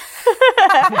crying.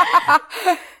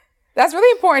 That's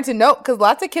really important to note because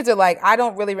lots of kids are like, I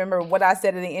don't really remember what I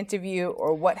said in the interview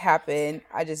or what happened.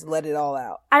 I just let it all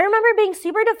out. I remember being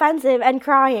super defensive and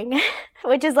crying,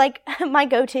 which is like my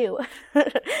go-to.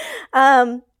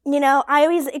 I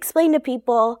always explain to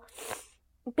people,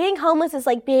 being homeless is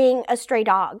like being a stray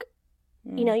dog.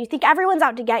 You think everyone's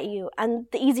out to get you, and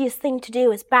the easiest thing to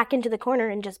do is back into the corner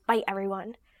and just bite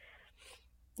everyone.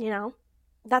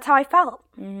 That's how I felt.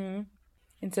 Mm-hmm.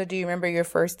 And so do you remember your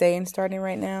first day in starting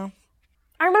right now?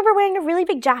 I remember wearing a really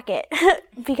big jacket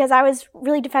because I was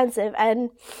really defensive and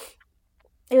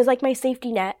it was like my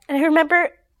safety net. And I don't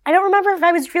remember if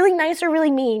I was really nice or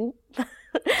really mean. Do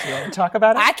you want to talk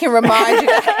about it? I can remind you.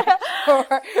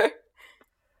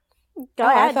 Go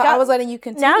ahead. I was letting you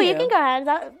continue. No, you can go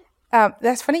ahead.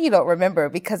 That's funny you don't remember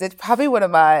because it's probably one of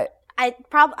my...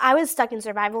 I was stuck in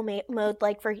survival mode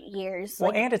like for years. Well,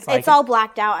 like, and it's like... It's all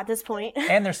blacked out at this point.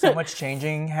 And there's so much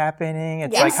changing happening.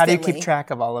 It's like, how do you keep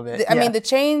track of all of it? The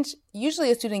change,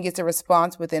 usually a student gets a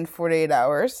response within 48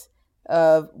 hours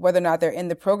of whether or not they're in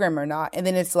the program or not. And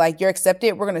then it's like, you're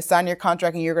accepted, we're going to sign your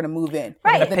contract and you're going to move in.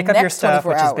 Right. We're going to pick up your stuff,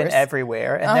 which has been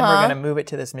everywhere, and then we're going to move it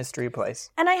to this mystery place.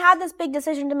 And I had this big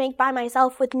decision to make by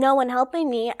myself with no one helping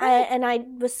me, and I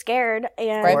was scared.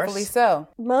 And rightfully so.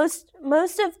 Most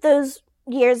of those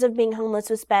years of being homeless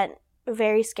was spent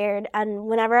very scared, and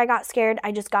whenever I got scared,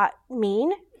 I just got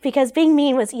mean, because being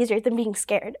mean was easier than being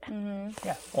scared. Mm-hmm.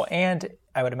 Yeah. Well, and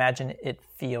I would imagine it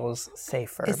feels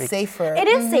safer. It's safer. It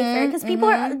is safer because people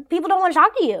don't want to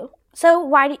talk to you. So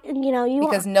why do you?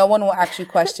 Because no one will ask you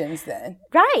questions then.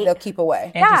 Right. They'll keep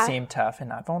away. And you seem tough and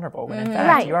not vulnerable, when in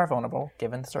fact you are vulnerable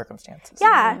given the circumstances.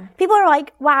 Yeah. Mm-hmm. People are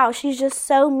like, wow, she's just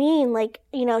so mean. Like,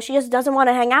 she just doesn't want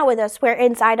to hang out with us. Where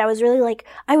inside I was really like,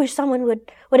 I wish someone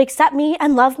would accept me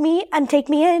and love me and take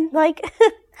me in. Like,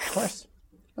 of course.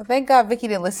 Well, thank God Vicky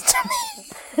didn't listen to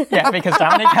me. Yeah, because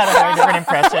Dominic had a very different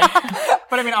impression.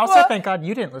 But also thank God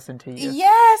you didn't listen to you.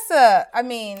 Yes.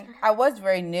 I was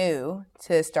very new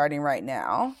to starting right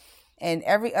now. And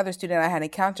every other student I had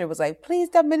encountered was like, please,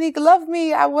 Dominique, love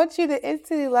me. I want you to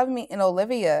instantly love me. And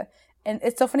Olivia, and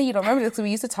it's so funny you don't remember this because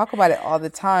we used to talk about it all the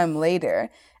time later.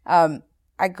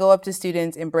 I go up to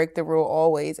students and break the rule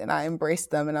always, and I embrace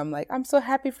them, and I'm like, I'm so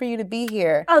happy for you to be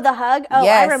here. Oh, the hug? Oh,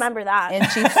 yes. I remember that. And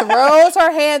she throws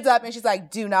her hands up, and she's like,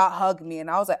 do not hug me.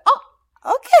 And I was like, oh,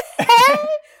 okay.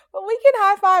 Well, we can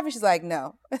high five. And she's like,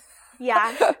 no.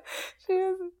 Yeah.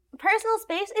 Personal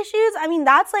space issues, I mean,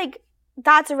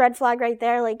 that's a red flag right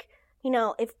there. Like, you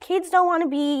know, if kids don't want to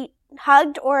be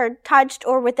hugged or touched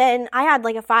or within, I had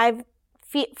like a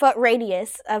 5-foot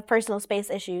radius of personal space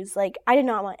issues. Like, I did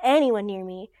not want anyone near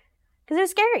me because it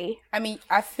was scary. I mean,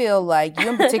 I feel like you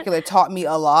in particular taught me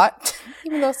a lot,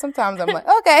 even though sometimes I'm like,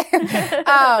 okay.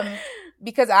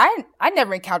 Because I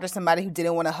never encountered somebody who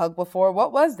didn't want to hug before.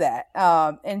 What was that?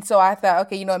 And so I thought,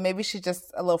 okay, you know what, maybe she's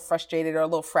just a little frustrated or a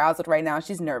little frazzled right now.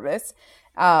 She's nervous.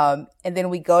 And then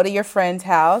we go to your friend's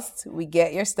house, we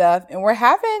get your stuff, and we're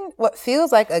having what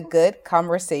feels like a good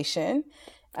conversation.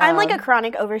 I'm like a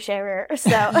chronic oversharer, so.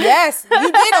 Yes,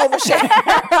 you did overshare.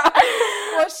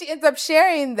 Well, she ends up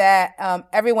sharing that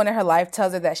everyone in her life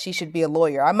tells her that she should be a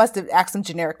lawyer. I must have asked some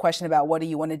generic question about what do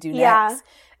you want to do next?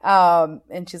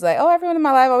 And she's like, oh, everyone in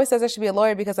my life always says I should be a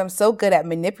lawyer because I'm so good at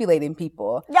manipulating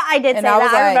people. Yeah, I did say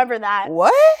that. I remember that.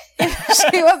 What?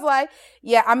 She was like,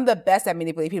 yeah, I'm the best at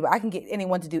manipulating people. I can get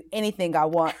anyone to do anything I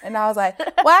want. And I was like,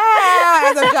 wow,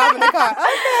 as I'm driving the car.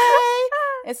 Okay.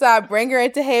 And so I bring her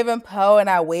into Haven Poe and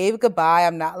I wave goodbye.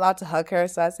 I'm not allowed to hug her.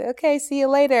 So I say, okay, see you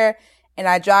later. And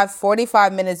I drive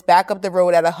 45 minutes back up the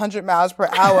road at 100 miles per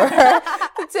hour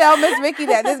to tell Miss Vicky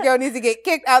that this girl needs to get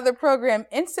kicked out of the program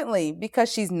instantly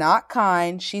because she's not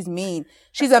kind. She's mean.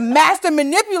 She's a master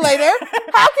manipulator.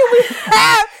 How can we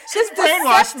have this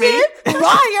deceptive lawyer?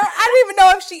 I don't even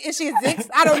know if she exists.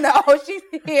 I don't know. She's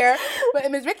here.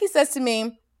 But Miss Vicky says to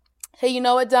me, hey, you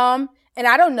know what, Dom? And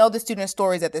I don't know the student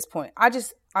stories at this point.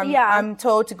 I'm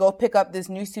told to go pick up this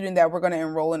new student that we're going to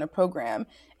enroll in a program.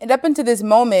 And up until this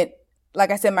moment, like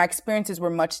I said, my experiences were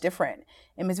much different.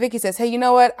 And Ms. Vicky says, hey, you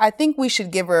know what? I think we should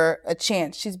give her a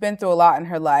chance. She's been through a lot in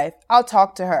her life. I'll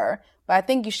talk to her, but I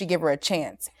think you should give her a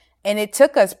chance. And it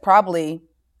took us probably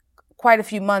quite a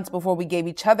few months before we gave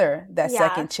each other that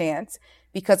second chance.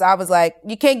 Because I was like,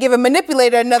 you can't give a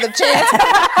manipulator another chance.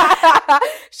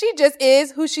 She just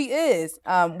is who she is,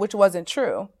 which wasn't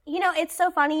true. You know, it's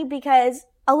so funny because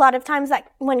a lot of times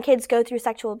that when kids go through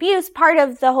sexual abuse, part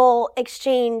of the whole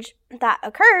exchange that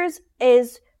occurs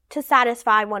is to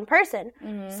satisfy one person.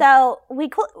 Mm-hmm. So we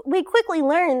quickly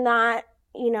learn that,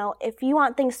 you know, if you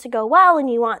want things to go well and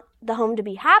you want the home to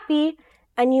be happy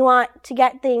and you want to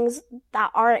get things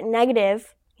that aren't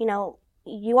negative, you know,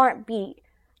 you aren't beat,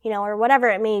 you know, or whatever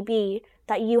it may be,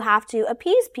 that you have to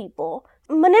appease people.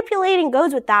 Manipulating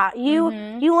goes with that. You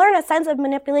learn a sense of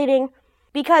manipulating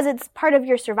because it's part of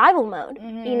your survival mode,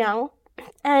 you know?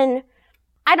 And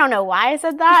I don't know why I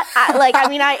said that.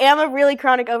 I am a really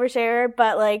chronic oversharer,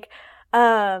 but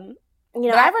you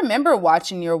know. But I remember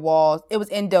watching your walls. It was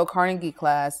in Dale Carnegie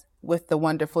class with the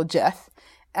wonderful Jeff.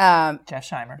 Jeff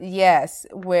Scheimer. Yes,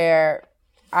 where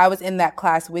I was in that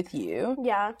class with you.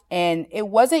 Yeah. And it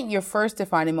wasn't your first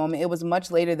defining moment. It was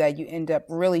much later that you end up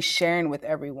really sharing with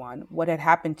everyone what had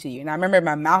happened to you. And I remember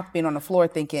my mouth being on the floor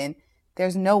thinking,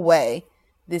 there's no way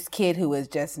this kid who is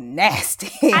just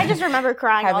nasty. I just remember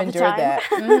crying all the time. That.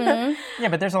 Mm-hmm. Yeah,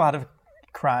 but there's a lot of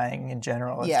crying in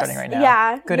general starting right now.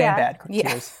 Yeah. Good and bad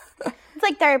tears. It's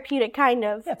like therapeutic, kind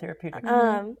of. Yeah, therapeutic.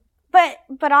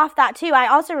 But off that too, I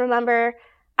also remember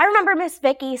Miss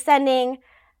Vicky sending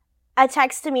a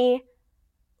text to me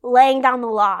laying down the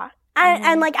law.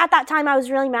 And like at that time I was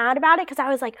really mad about it because I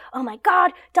was like, oh my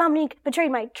God, Dominique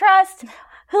betrayed my trust.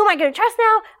 Who am I going to trust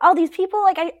now? All these people,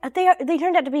 they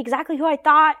turned out to be exactly who I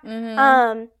thought.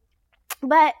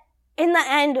 But in the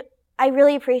end, I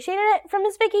really appreciated it from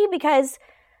Miss Vicky because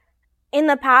in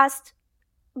the past,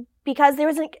 because there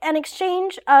was an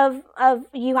exchange of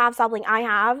you have something I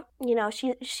have, you know,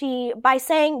 she by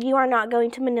saying you are not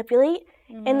going to manipulate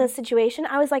in this situation,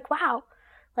 I was like, wow,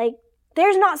 like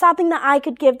there's not something that I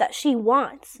could give that she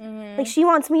wants. Like she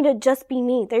wants me to just be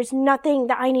me. There's nothing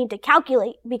that I need to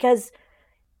calculate because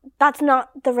that's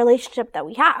not the relationship that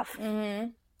we have.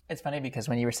 It's funny because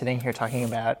when you were sitting here talking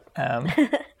about,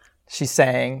 she's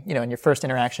saying, you know, in your first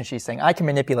interaction, she's saying, I can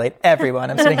manipulate everyone.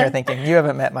 I'm sitting here thinking, you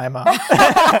haven't met my mom.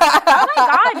 Oh my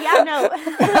God, yeah,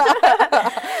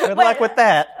 no. Good luck with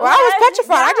that. Well, I was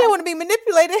petrified. I didn't want to be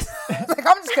manipulated. Like,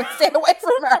 I'm just going to stay away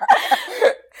from her.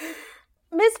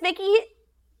 Miss Vicky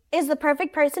is the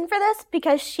perfect person for this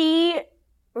because she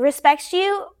respects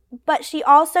you, but she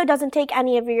also doesn't take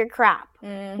any of your crap,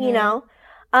 you know?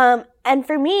 And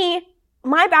for me,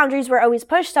 my boundaries were always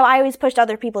pushed, so I always pushed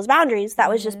other people's boundaries. That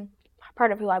was just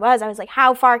part of who I was. I was like,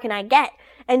 how far can I get?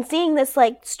 And seeing this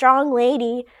like strong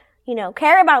lady, you know,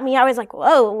 care about me, I was like,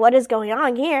 whoa, what is going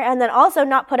on here? And then also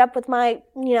not put up with my,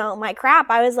 you know, my crap.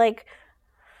 I was like,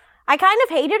 I kind of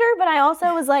hated her, but I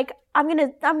also was like, I'm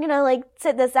gonna like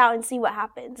sit this out and see what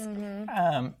happens.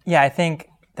 Yeah, I think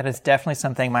that is definitely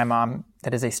something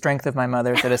that is a strength of my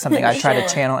mother's, that is something I try to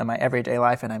channel in my everyday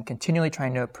life, and I'm continually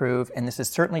trying to improve. And this is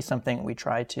certainly something we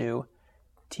try to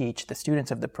teach the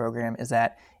students of the program, is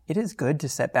that it is good to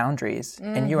set boundaries,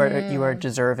 and you are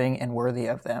deserving and worthy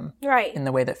of them, right, in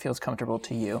the way that feels comfortable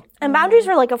to you. And boundaries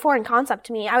were like a foreign concept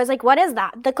to me. I was like, what is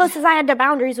that? The closest I had to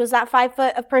boundaries was that 5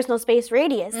 foot of personal space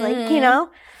radius, like, you know.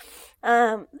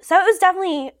 So it was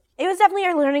definitely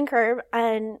a learning curve,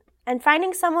 and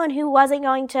finding someone who wasn't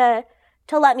going to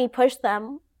let me push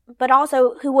them, but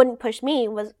also who wouldn't push me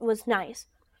was nice.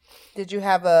 Did you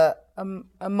have a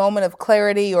moment of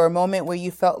clarity, or a moment where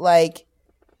you felt like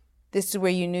this is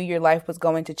where you knew your life was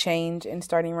going to change and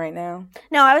starting right now?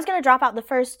 No, I was going to drop out the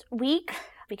first week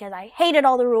because I hated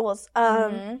all the rules.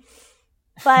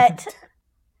 But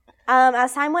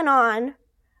as time went on,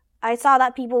 I saw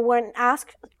that people wouldn't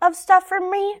ask of stuff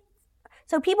from me.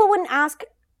 So people wouldn't ask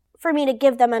for me to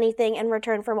give them anything in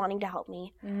return for wanting to help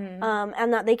me.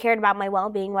 And that they cared about my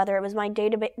well-being, whether it was my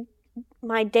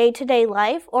day-to-day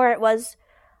life, or it was,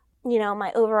 you know,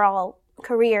 my overall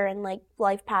career and like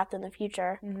life path in the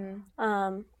future.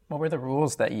 What were the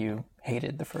rules that you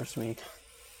hated the first week?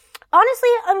 Honestly,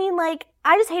 I mean, like,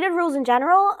 I just hated rules in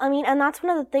general. I mean, and that's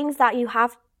one of the things that you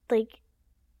have, like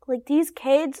these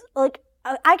kids, like,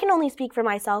 I can only speak for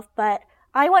myself, but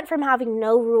I went from having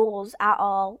no rules at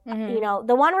all. You know,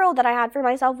 the one rule that I had for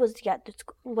myself was to get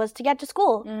to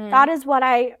school. That is what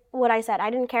I said. I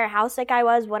didn't care how sick I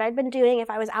was, what I'd been doing, if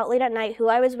I was out late at night, who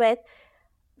I was with.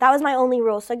 That was my only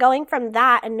rule. So going from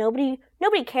that and nobody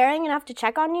caring enough to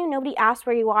check on you, nobody asks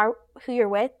where you are, who you're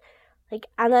with, like,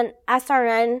 and then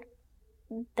SRN,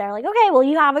 they're like, okay, well,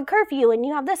 you have a curfew and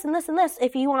you have this and this and this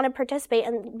if you want to participate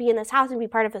and be in this house and be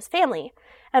part of this family.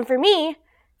 And for me,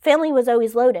 family was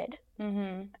always loaded.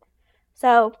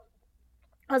 So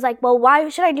I was like, well, why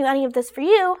should I do any of this for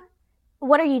you?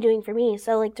 What are you doing for me?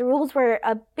 So like the rules were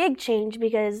a big change,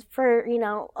 because for, you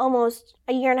know, almost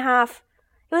a year and a half,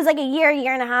 it was like a year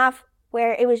and a half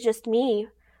where it was just me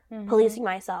policing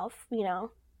myself, you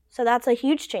know. So that's a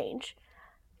huge change.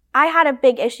 I had a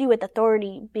big issue with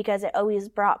authority because it always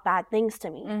brought bad things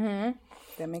to me.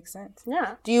 That makes sense.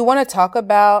 Yeah. Do you want to talk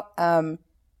about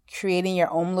creating your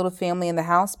own little family in the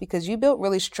house? Because you built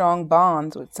really strong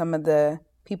bonds with some of the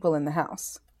people in the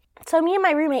house. So me and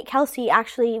my roommate, Kelsey,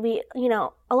 actually, we, you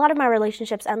know, a lot of my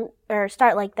relationships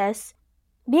start like this.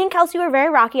 Me and Kelsey were very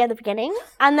rocky at the beginning,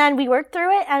 and then we worked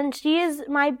through it, and she is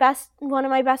one of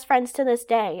my best friends to this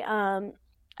day.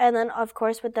 And then, of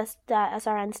course, with the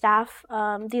SRN staff,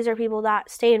 these are people that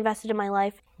stay invested in my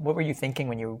life. What were you thinking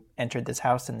when you entered this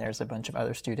house and there's a bunch of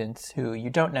other students who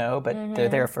you don't know, but they're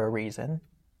there for a reason?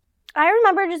 I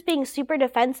remember just being super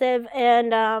defensive,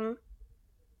 and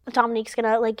Dominique's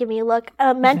gonna like give me a look,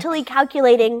 mentally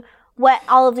calculating what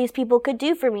all of these people could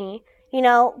do for me. You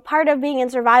know, part of being in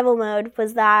survival mode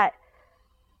was that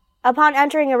upon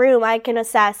entering a room, I can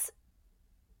assess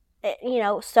it, you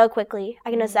know, so quickly.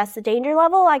 I can assess the danger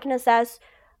level. I can assess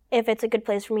if it's a good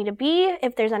place for me to be,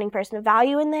 if there's any person of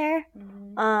value in there.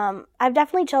 I've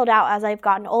definitely chilled out as I've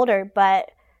gotten older,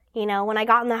 but, you know, when I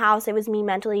got in the house, it was me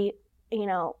mentally, you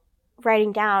know,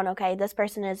 writing down, okay, this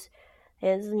person is,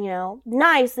 you know,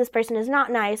 nice. This person is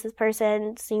not nice. This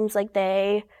person seems like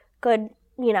they could,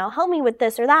 you know, help me with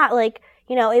this or that. Like,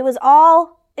 you know, it was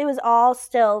all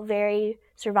still very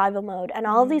survival mode. And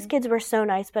all of these kids were so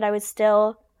nice, but I was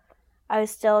still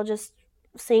just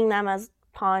seeing them as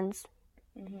pawns.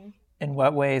 In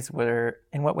what ways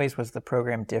was the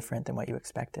program different than what you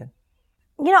expected?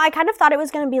 You know, I kind of thought it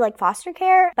was going to be like foster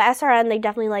care, but SRN, they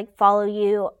definitely like follow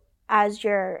you as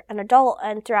you're an adult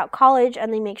and throughout college,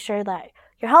 and they make sure that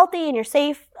you're healthy and you're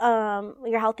safe,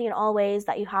 you're healthy in all ways,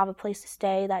 that you have a place to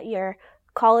stay, that your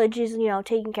college is, you know,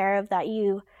 taken care of, that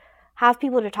you have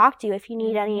people to talk to if you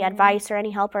need any advice or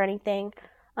any help or anything.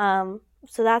 So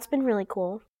that's been really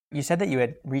cool. You said that you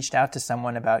had reached out to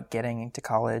someone about getting into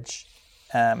college,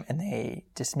 and they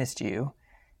dismissed you.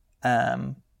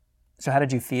 So how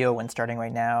did you feel when Starting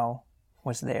Right Now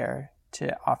was there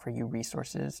to offer you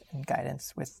resources and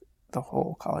guidance with the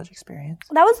whole college experience?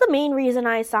 That was the main reason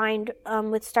I signed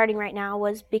with Starting Right Now,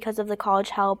 was because of the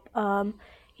college help. You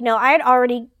know, I had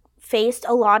already faced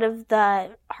a lot of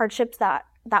the hardships that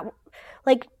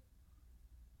like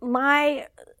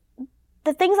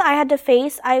the things that I had to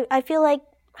face, I feel like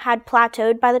had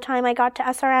plateaued by the time I got to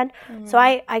SRN. So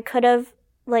I could have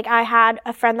like I had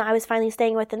a friend that I was finally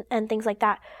staying with and things like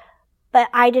that. But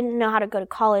I didn't know how to go to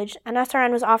college. And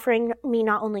SRN was offering me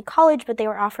not only college, but they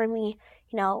were offering me,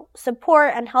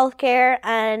 support and healthcare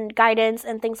and guidance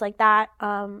and things like that.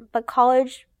 But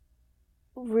college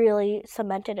really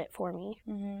cemented it for me.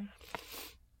 Mm-hmm.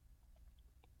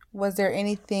 Was there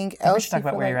anything We else? should talk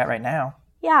about where you're at right now.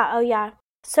 Yeah. Oh, yeah.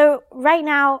 So right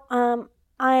now,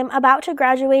 I'm about to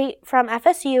graduate from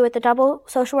FSU with a double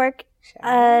social work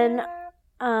and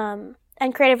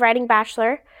creative writing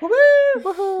bachelor.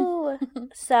 Woohoo!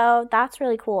 So that's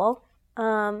really cool.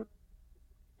 And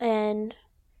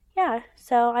yeah,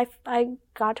 so I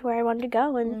got to where I wanted to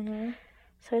go, and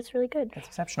so it's really good. That's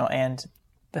exceptional. And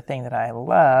the thing that I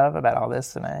love about all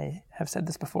this, and I have said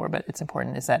this before, but it's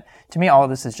important, is that to me all of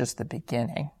this is just the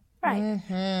beginning. Right.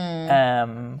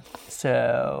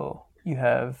 So you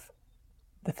have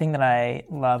the thing that I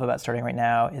love about starting right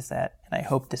now is that, and I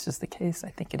hope this is the case, I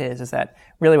think it is that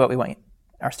really what we want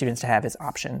our students to have is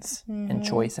options and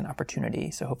choice and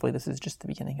opportunity. So hopefully this is just the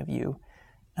beginning of you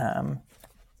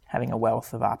having a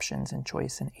wealth of options and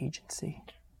choice and agency.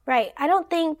 Right. I don't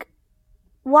think,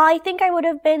 while I think I would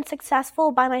have been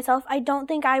successful by myself, I don't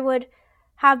think I would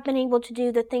have been able to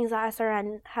do the things that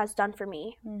SRN has done for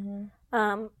me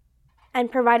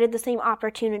and provided the same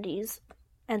opportunities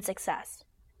and success.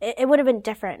 It would have been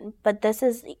different, but this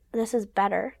is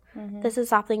better. This is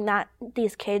something that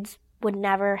these kids would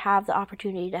never have the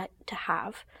opportunity to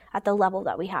have at the level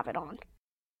that we have it on.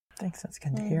 Thanks, that's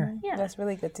good to hear. Yeah. That's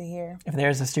really good to hear. If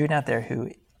there's a student out there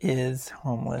who is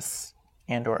homeless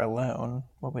and or alone,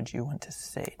 what would you want to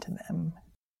say to them?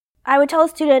 I would tell a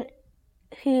student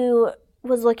who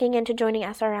was looking into joining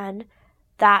SRN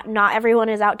that not everyone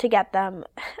is out to get them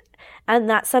and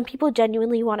that some people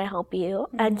genuinely want to help you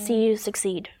and see you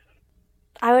succeed.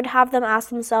 I would have them ask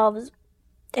themselves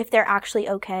if they're actually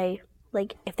okay,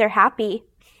 like if they're happy.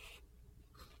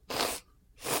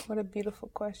 What a beautiful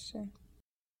question.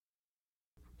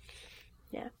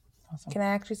 Yeah. Awesome. Can I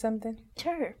ask you something?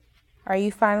 Sure. Are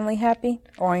you finally happy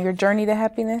or on your journey to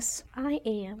happiness? I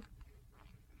am.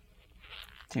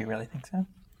 Do you really think so?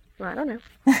 Well, I don't know.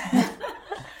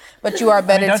 But you are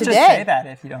better don't today. just say that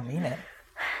if you don't mean it.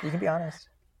 You can be honest.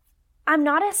 I'm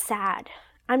not as sad.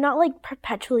 I'm not like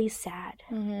perpetually sad.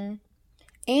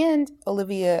 And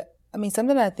Olivia, I mean,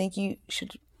 something I think you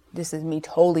should, this is me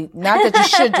totally, not that you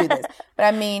should do this, but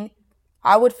I mean,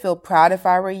 I would feel proud if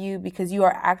I were you because you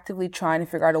are actively trying to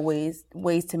figure out ways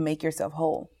to make yourself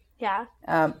whole. Yeah.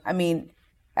 I mean,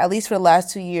 at least for the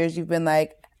last 2 years, you've been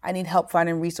like, I need help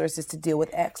finding resources to deal with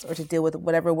X or to deal with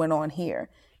whatever went on here.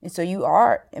 And so you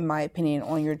are, in my opinion,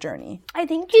 on your journey I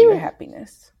think to your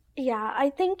happiness. Yeah,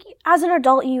 I think as an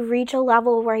adult, you reach a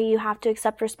level where you have to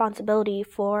accept responsibility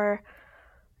for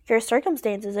your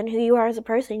circumstances and who you are as a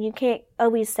person. You can't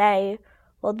always say,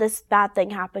 well, this bad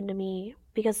thing happened to me,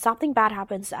 because something bad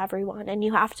happens to everyone. And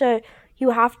you have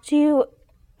to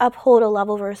uphold a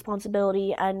level of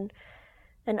responsibility and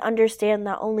understand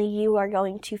that only you are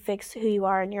going to fix who you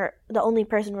are and you're the only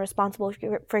person responsible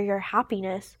for your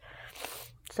happiness.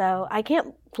 So I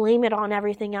can't blame it on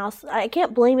everything else. I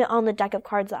can't blame it on the deck of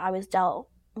cards that I was dealt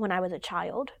when I was a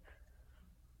child.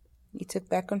 You took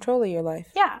back control of your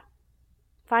life. Yeah.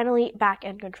 Finally back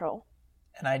in control.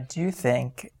 And I do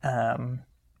think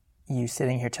you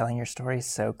sitting here telling your story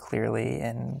so clearly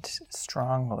and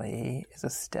strongly is a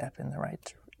step in the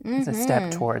right it's a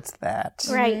step towards that.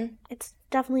 Right. It's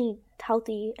definitely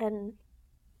healthy and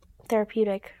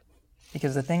therapeutic.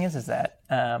 Because the thing is that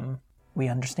we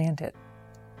understand it.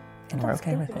 And we're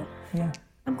okay with it. Yeah.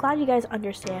 I'm glad you guys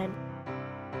understand.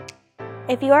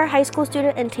 If you are a high school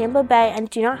student in Tampa Bay and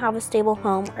do not have a stable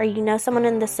home, or you know someone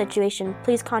in this situation,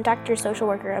 please contact your social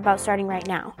worker about starting right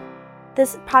now.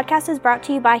 This podcast is brought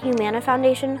to you by Humana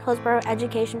Foundation, Hillsborough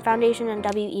Education Foundation, and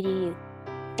WEDU.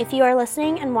 If you are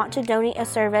listening and want to donate a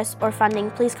service or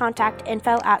funding, please contact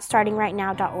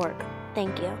info@startingrightnow.org.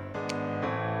 Thank you.